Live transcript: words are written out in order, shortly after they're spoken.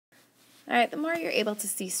All right, the more you're able to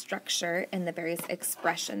see structure in the various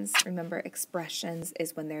expressions, remember expressions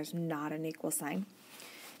is when there's not an equal sign,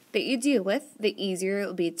 that you deal with, the easier it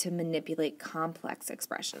will be to manipulate complex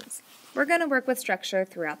expressions. We're going to work with structure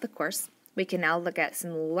throughout the course. We can now look at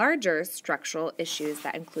some larger structural issues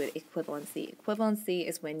that include equivalency. Equivalency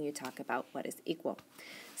is when you talk about what is equal.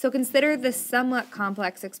 So consider this somewhat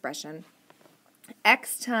complex expression,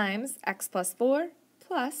 x times x plus 4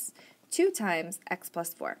 plus 2 times x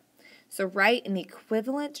plus 4. So write an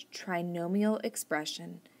equivalent trinomial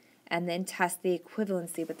expression and then test the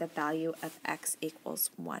equivalency with the value of x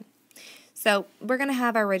equals 1. So we're going to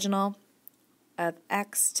have our original of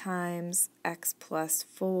x times x plus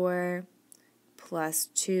 4 plus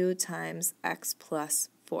 2 times x plus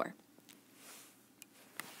 4.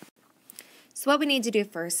 So what we need to do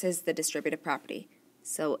first is the distributive property.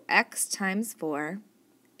 So x times 4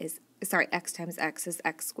 is, x times x is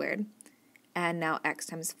x squared. And now x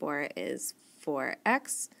times 4 is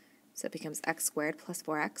 4x, so it becomes x squared plus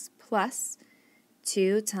 4x, plus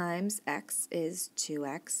 2 times x is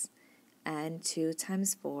 2x, and 2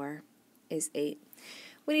 times 4 is 8.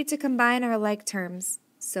 We need to combine our like terms,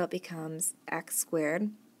 so it becomes x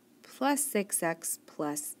squared plus 6x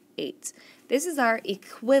plus 8. This is our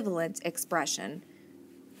equivalent expression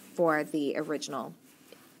for the original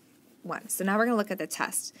one. So now we're going to look at the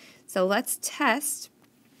test. So let's test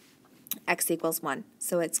x equals 1.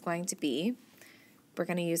 So it's going to be, we're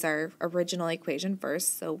going to use our original equation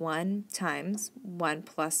first. So 1 times 1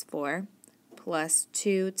 plus 4 plus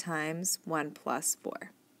 2 times 1 plus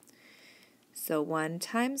 4. So 1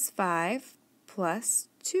 times 5 plus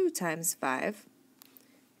 2 times 5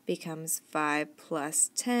 becomes 5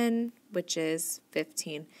 plus 10, which is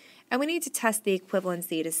 15. And we need to test the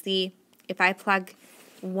equivalency to see if I plug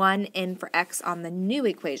 1 in for x on the new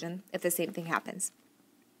equation, if the same thing happens.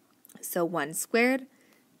 So 1 squared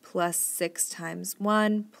plus 6 times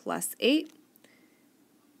 1 plus 8.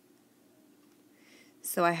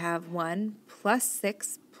 So I have 1 plus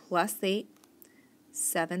 6 plus 8.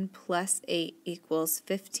 7 plus 8 equals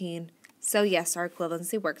 15. So yes, our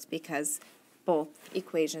equivalency works because both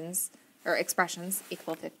equations or expressions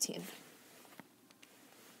equal 15.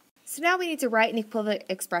 So now we need to write an equivalent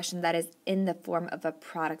expression that is in the form of a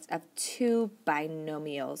product of two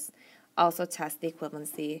binomials. Also test the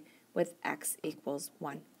equivalency with x equals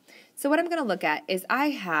 1. So what I'm going to look at is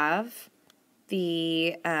I have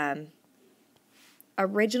the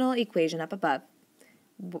original equation up above,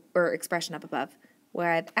 or expression up above,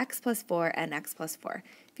 where I have x plus 4 and x plus 4.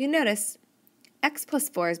 If you notice, x plus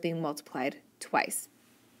 4 is being multiplied twice.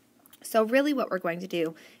 So really what we're going to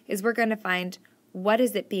do is we're going to find what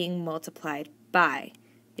is it being multiplied by.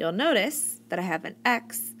 You'll notice that I have an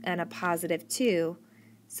x and a positive 2,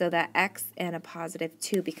 so that x and a positive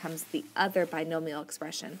 2 becomes the other binomial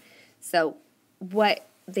expression. So what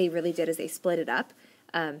they really did is they split it up.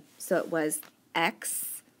 So it was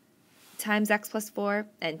x times x plus 4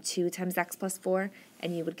 and 2 times x plus 4,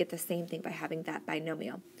 and you would get the same thing by having that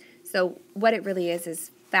binomial. So what it really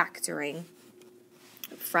is factoring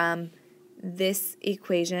from this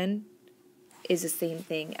equation is the same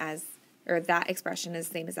thing as, or that expression is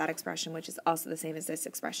the same as that expression, which is also the same as this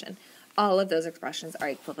expression. All of those expressions are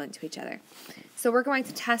equivalent to each other. So we're going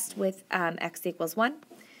to test with x equals 1.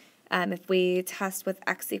 If we test with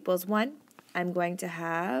x equals 1, I'm going to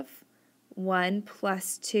have 1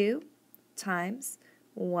 plus 2 times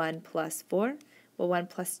 1 plus 4. Well, 1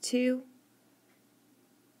 plus 2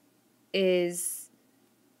 is,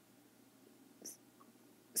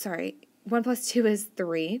 1 plus 2 is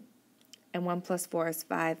 3, and 1 plus 4 is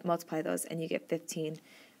 5. Multiply those, and you get 15,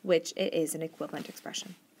 which it is an equivalent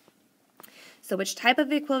expression. So which type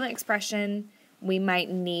of equivalent expression we might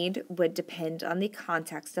need would depend on the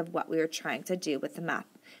context of what we are trying to do with the math.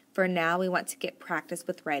 For now, we want to get practice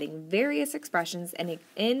with writing various expressions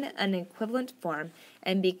in an equivalent form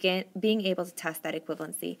and being able to test that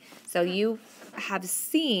equivalency. So you have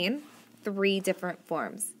seen 3 different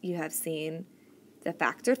forms. You have seen the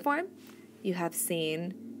factored form, you have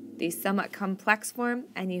seen the somewhat complex form,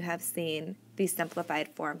 and you have seen the simplified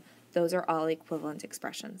form. Those are all equivalent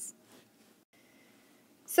expressions.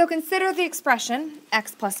 So consider the expression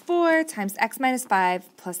x plus 4 times x minus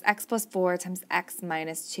 5 plus x plus 4 times x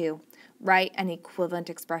minus 2. Write an equivalent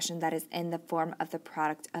expression that is in the form of the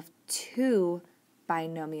product of two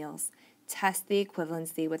binomials. Test the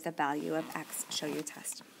equivalency with the value of x. Show your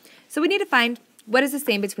test. So we need to find what is the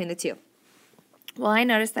same between the two. Well, I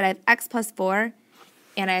noticed that I have x plus 4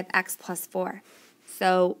 and I have x plus 4.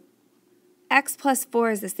 So x plus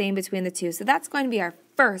 4 is the same between the two. So that's going to be our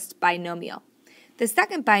first binomial. The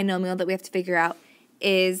second binomial that we have to figure out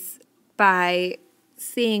is by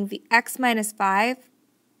seeing the x minus 5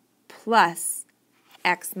 plus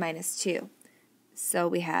x minus 2. So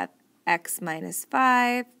we have x minus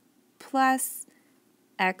 5 plus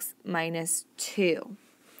x minus 2.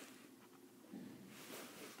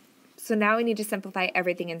 So now we need to simplify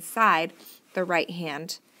everything inside the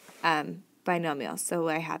right-hand binomial. So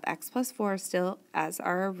I have x plus 4 still as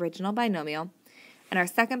our original binomial. And our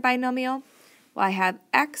second binomial, well, I have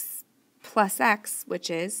x plus x, which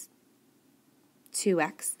is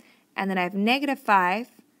 2x. And then I have negative 5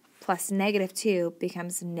 plus negative 2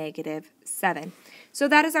 becomes negative 7. So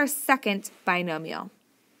that is our second binomial.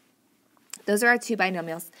 Those are our two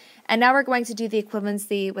binomials. And now we're going to do the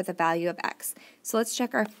equivalency with a value of x. So let's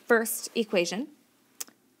check our first equation.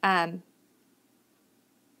 Our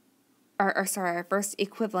first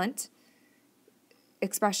equivalent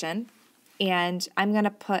expression. And I'm going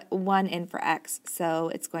to put 1 in for x. So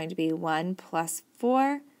it's going to be 1 plus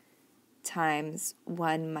 4 times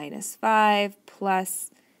 1 minus 5 plus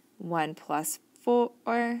 1 plus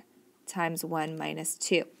 4 times 1 minus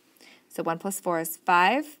 2. So 1 plus 4 is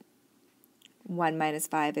 5. 1 minus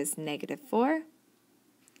 5 is negative 4.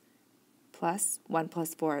 Plus 1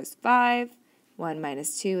 plus 4 is 5. 1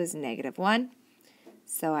 minus 2 is negative 1.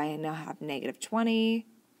 So I now have negative 20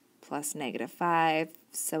 plus negative 5.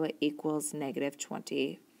 So it equals negative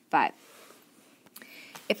 25.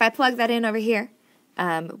 If I plug that in over here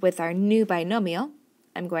with our new binomial,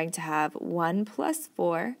 I'm going to have 1 plus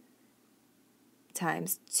 4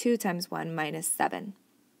 times 2 times 1 minus 7.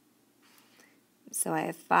 So I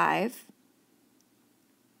have 5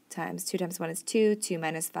 times 2 times 1 is 2. 2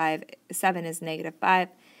 minus 7 is negative 5,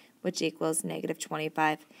 which equals negative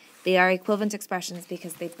 25. They are equivalent expressions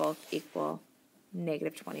because they both equal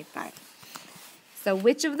negative 25. So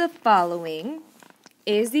which of the following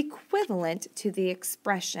is equivalent to the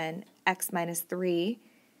expression x minus 3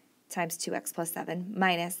 times 2x plus 7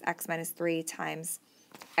 minus x minus 3 times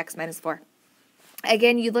x minus 4?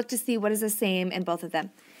 Again, you look to see what is the same in both of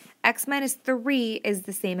them. X minus 3 is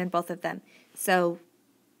the same in both of them. So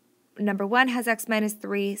number 1 has x minus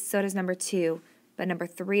 3, so does number 2, but number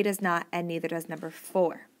 3 does not, and neither does number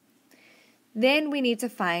 4. Then we need to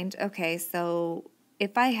find, okay, so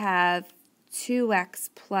if I have 2x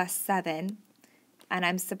plus 7, and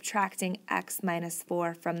I'm subtracting x minus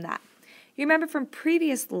 4 from that. You remember from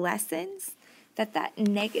previous lessons that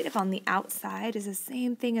negative on the outside is the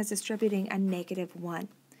same thing as distributing a negative 1.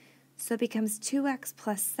 So it becomes 2x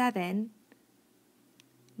plus 7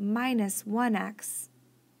 minus 1x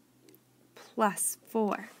plus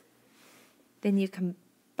 4. Then you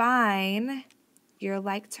combine your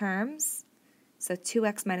like terms. So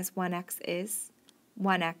 2x minus 1x is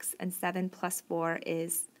 1x, and 7 plus 4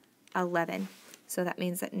 is 11. So that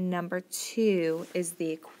means that number 2 is the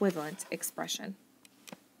equivalent expression.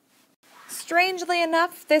 Strangely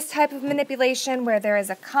enough, this type of manipulation where there is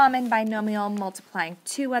a common binomial multiplying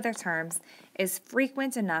two other terms is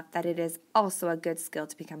frequent enough that it is also a good skill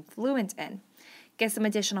to become fluent in. Get some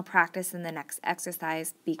additional practice in the next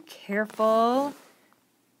exercise. Be careful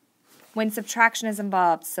when subtraction is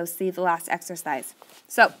involved, so see the last exercise.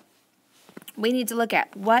 So we need to look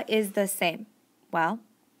at what is the same. Well,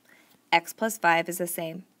 x plus 5 is the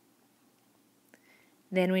same.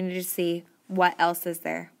 Then we need to see what else is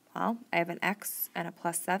there. Well, I have an x and a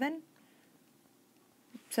plus 7.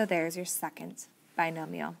 So there's your second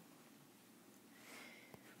binomial.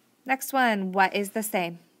 Next one, what is the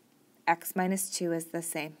same? X minus 2 is the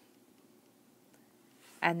same.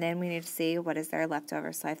 And then we need to see what is there left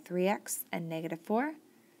over. So I have 3x and negative 4.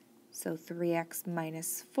 So 3x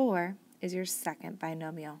minus 4 is your second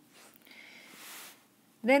binomial.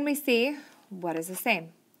 Then we see what is the same.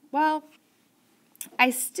 Well,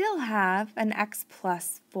 I still have an x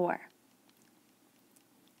plus 4.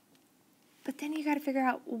 But then you got to figure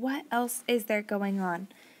out what else is there going on.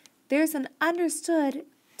 There's an understood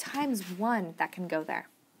times 1 that can go there.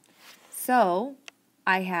 So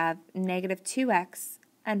I have negative 2x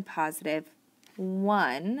and positive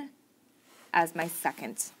 1 as my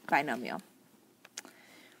second binomial.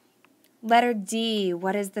 Letter D,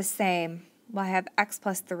 what is the same? Well, I have x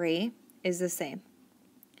plus 3 is the same.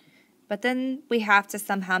 But then we have to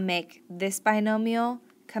somehow make this binomial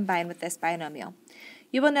combine with this binomial.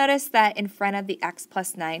 You will notice that in front of the x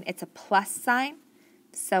plus 9, it's a plus sign.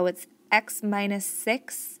 So it's x minus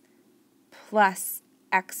 6 plus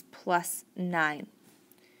x plus 9.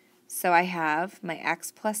 So I have my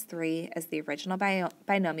x plus 3 as the original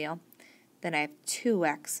binomial. Then I have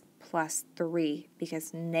 2x plus 3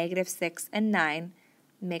 because negative 6 and 9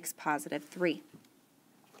 makes positive 3.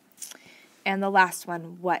 And the last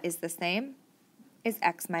one, what is the same, is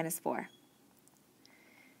x minus 4.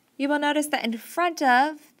 You will notice that in front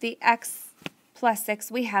of the x plus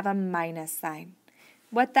 6, we have a minus sign.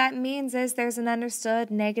 What that means is there's an understood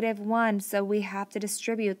 -1, so we have to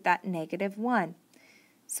distribute that -1.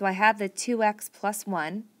 So I have the 2x plus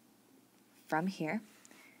 1 from here.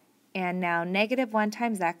 And now -1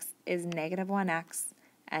 times x is -1x,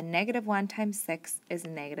 and -1 times 6 is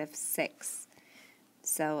 -6.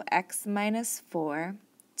 So x minus 4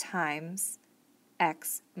 times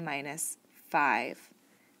x minus 5,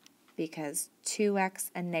 because 2x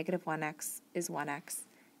and -1x is 1x,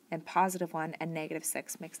 and +1 and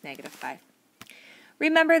 -6 makes -5.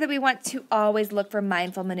 Remember that we want to always look for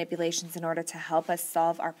mindful manipulations in order to help us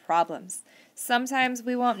solve our problems. Sometimes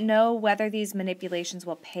we won't know whether these manipulations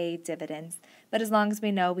will pay dividends, but as long as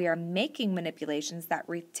we know we are making manipulations that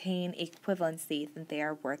retain equivalency, then they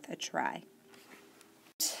are worth a try.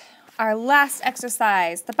 Our last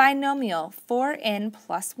exercise, the binomial 4n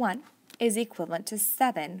plus 1 is equivalent to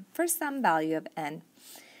 7 for some value of n.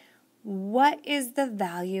 What is the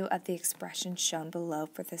value of the expression shown below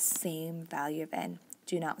for the same value of n?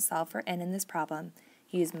 Do not solve for n in this problem.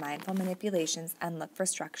 Use mindful manipulations and look for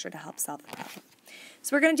structure to help solve the problem.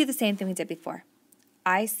 So we're going to do the same thing we did before.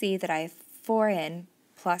 I see that I have 4n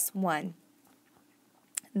plus 1.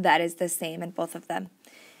 That is the same in both of them.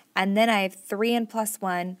 And then I have 3n plus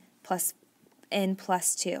 1 plus n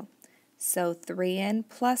plus 2. So 3n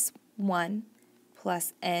plus 1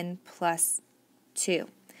 plus n plus 2.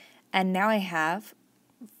 And now I have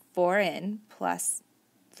 4n plus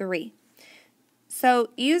 3.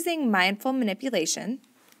 So using mindful manipulation,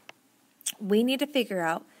 we need to figure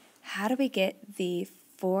out how do we get the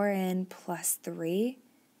 4n plus 3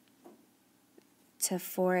 to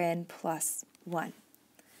 4n plus 1.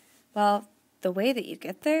 Well, the way that you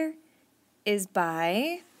get there is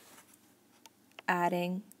by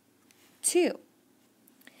adding 2.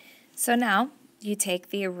 So now you take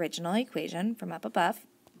the original equation from up above,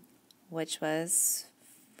 which was,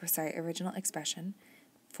 original expression,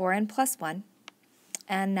 4n plus 1.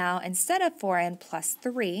 And now instead of 4n plus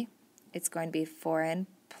 3, it's going to be 4n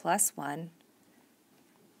plus 1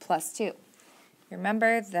 plus 2.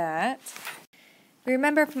 Remember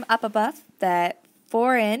from up above that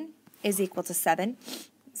 4n is equal to 7.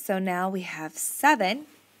 So now we have 7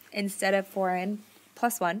 instead of 4n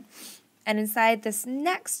plus 1. And inside this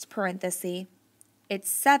next parenthesis, it's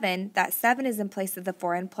 7. That 7 is in place of the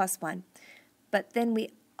 4n plus 1. But then we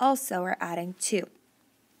also are adding 2.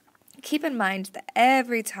 Keep in mind that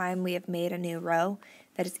every time we have made a new row,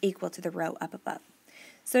 that is equal to the row up above.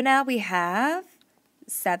 So now we have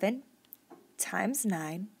 7 times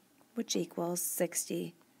 9, which equals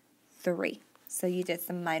 63. So you did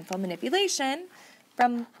some mindful manipulation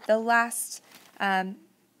from the last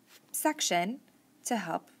section to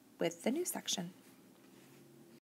help with the new section.